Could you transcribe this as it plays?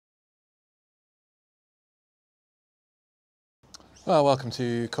Well, welcome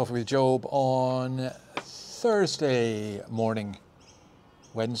to Coffee with Job on Thursday morning,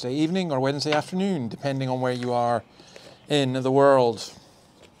 Wednesday evening or Wednesday afternoon, depending on where you are in the world.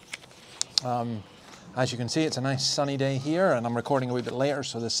 As you can see, it's a nice sunny day here, and I'm recording a wee bit later,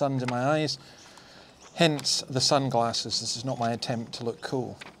 so the sun's in my eyes. Hence the sunglasses. This is not my attempt to look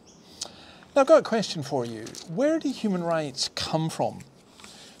cool. Now, I've got a question for you. Where do human rights come from?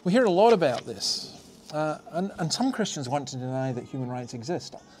 We hear a lot about this. And some Christians want to deny that human rights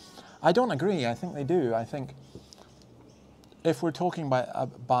exist. I don't agree. I think they do. I think if we're talking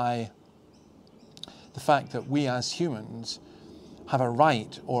by the fact that we as humans have a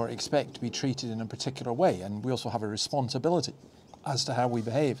right or expect to be treated in a particular way, and we also have a responsibility as to how we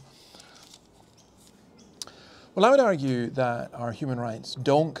behave. Well, I would argue that our human rights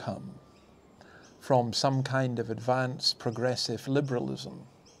don't come from some kind of advanced progressive liberalism,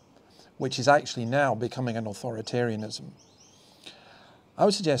 which is actually now becoming an authoritarianism. I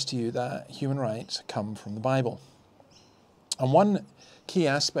would suggest to you that human rights come from the Bible. And one key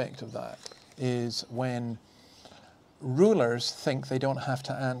aspect of that is when rulers think they don't have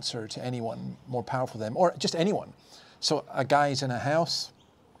to answer to anyone more powerful than them, or just anyone. So a guy's in a house,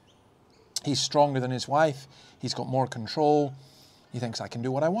 he's stronger than his wife, he's got more control, he thinks, I can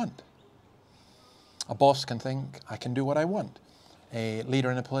do what I want. A boss can think, I can do what I want. A leader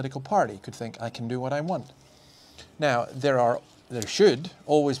in a political party could think, I can do what I want. Now, there should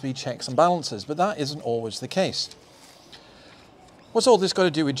always be checks and balances, but that isn't always the case. What's all this got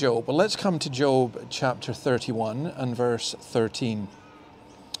to do with Job? Well, let's come to Job chapter 31 and verse 13.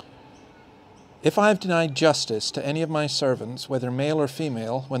 If I have denied justice to any of my servants, whether male or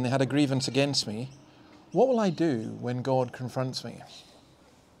female, when they had a grievance against me, what will I do when God confronts me?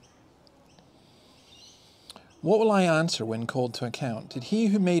 What will I answer when called to account? Did not he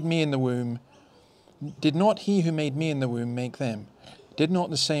who made me in the womb make them? Did not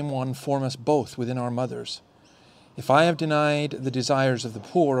the same one form us both within our mothers? If I have denied the desires of the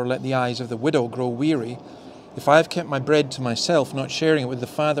poor, or let the eyes of the widow grow weary, if I have kept my bread to myself, not sharing it with the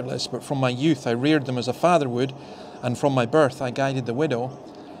fatherless, but from my youth I reared them as a father would, and from my birth I guided the widow,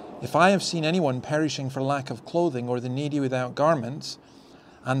 if I have seen anyone perishing for lack of clothing, or the needy without garments,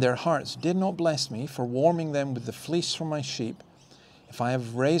 and their hearts did not bless me for warming them with the fleece from my sheep, if I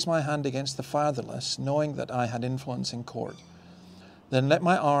have raised my hand against the fatherless, knowing that I had influence in court, then let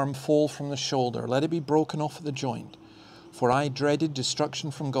my arm fall from the shoulder, let it be broken off at the joint. For I dreaded destruction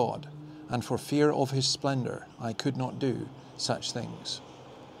from God, and for fear of his splendor I could not do such things.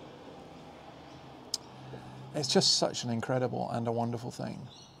 It's just such an incredible and a wonderful thing.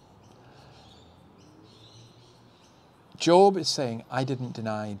 Job is saying, I didn't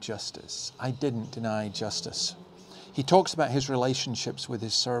deny justice. I didn't deny justice. He talks about his relationships with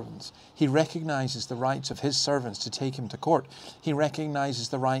his servants. He recognizes the rights of his servants to take him to court. He recognizes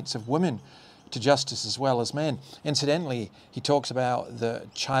the rights of women to justice as well as men. Incidentally, he talks about the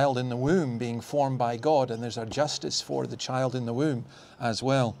child in the womb being formed by God, and there's a justice for the child in the womb as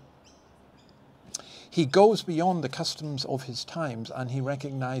well. He goes beyond the customs of his times, and he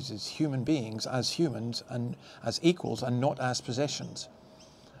recognizes human beings as humans and as equals and not as possessions.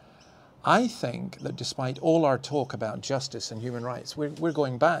 I think that despite all our talk about justice and human rights, we're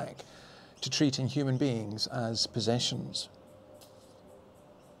going back to treating human beings as possessions.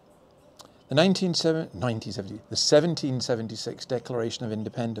 The 1776 Declaration of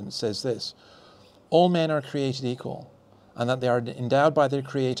Independence says this: all men are created equal, and that they are endowed by their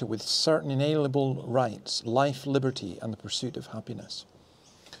Creator with certain inalienable rights, life, liberty, and the pursuit of happiness.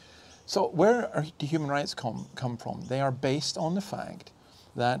 So where do human rights come from? They are based on the fact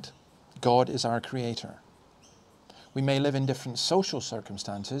that God is our Creator. We may live in different social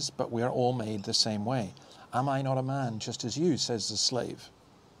circumstances, but we are all made the same way. Am I not a man just as you, says the slave.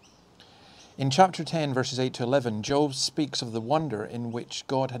 In chapter 10, verses 8 to 11, Job speaks of the wonder in which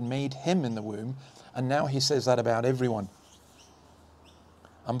God had made him in the womb, and now he says that about everyone.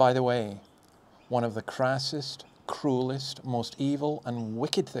 And by the way, one of the crassest, cruelest, most evil and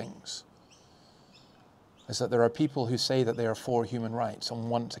wicked things is that there are people who say that they are for human rights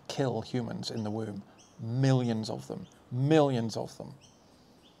and want to kill humans in the womb. Millions of them. Millions of them.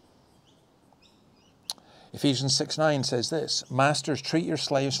 Ephesians 6:9 says this: masters, treat your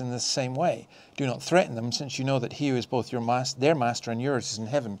slaves in the same way. Do not threaten them, since you know that he who is both their master and yours is in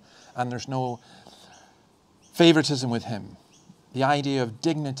heaven, and there's no favoritism with him. The idea of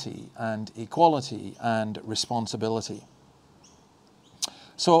dignity and equality and responsibility.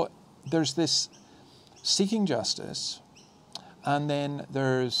 So there's this seeking justice, and then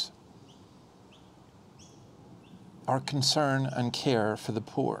there's our concern and care for the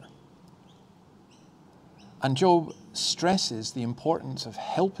poor. And Job stresses the importance of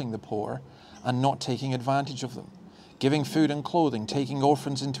helping the poor and not taking advantage of them, giving food and clothing, taking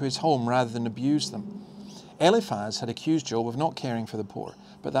orphans into his home rather than abuse them. Eliphaz had accused Job of not caring for the poor,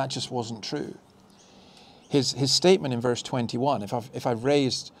 but that just wasn't true. His statement in verse 21, if I've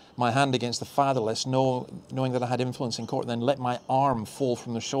raised my hand against the fatherless, knowing that I had influence in court, then let my arm fall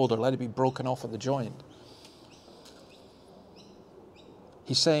from the shoulder, let it be broken off at the joint.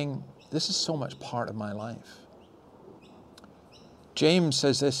 He's saying, this is so much part of my life. James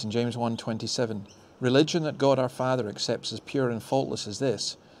says this in James 1:27, religion that God our Father accepts as pure and faultless as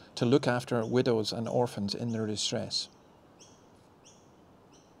this, to look after widows and orphans in their distress.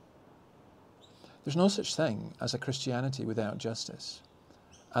 There's no such thing as a Christianity without justice.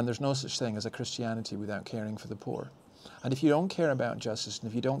 And there's no such thing as a Christianity without caring for the poor. And if you don't care about justice and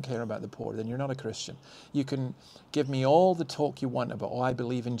if you don't care about the poor, then you're not a Christian. You can give me all the talk you want about, oh, I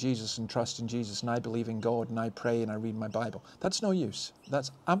believe in Jesus and trust in Jesus and I believe in God and I pray and I read my Bible. That's no use.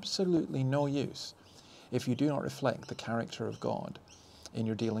 That's absolutely no use if you do not reflect the character of God in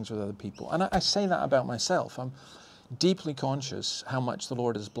your dealings with other people. And I say that about myself. I'm deeply conscious how much the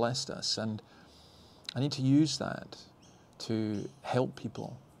Lord has blessed us, and I need to use that to help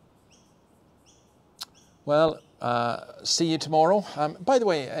people. Well, see you tomorrow. By the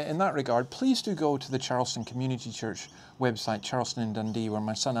way, in that regard, please do go to the Charleston Community Church website, Charleston in Dundee, where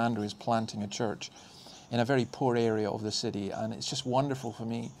my son Andrew is planting a church in a very poor area of the city. And it's just wonderful for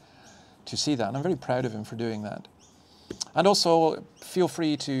me to see that. And I'm very proud of him for doing that. And also, feel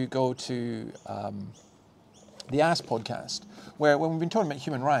free to go to the Ask podcast, where when we've been talking about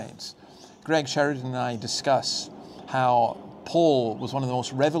human rights, Greg Sheridan and I discuss how Paul was one of the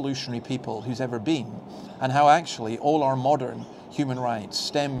most revolutionary people who's ever been, and how actually all our modern human rights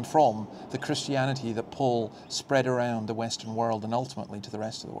stem from the Christianity that Paul spread around the Western world and ultimately to the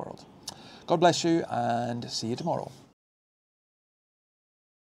rest of the world. God bless you, and see you tomorrow.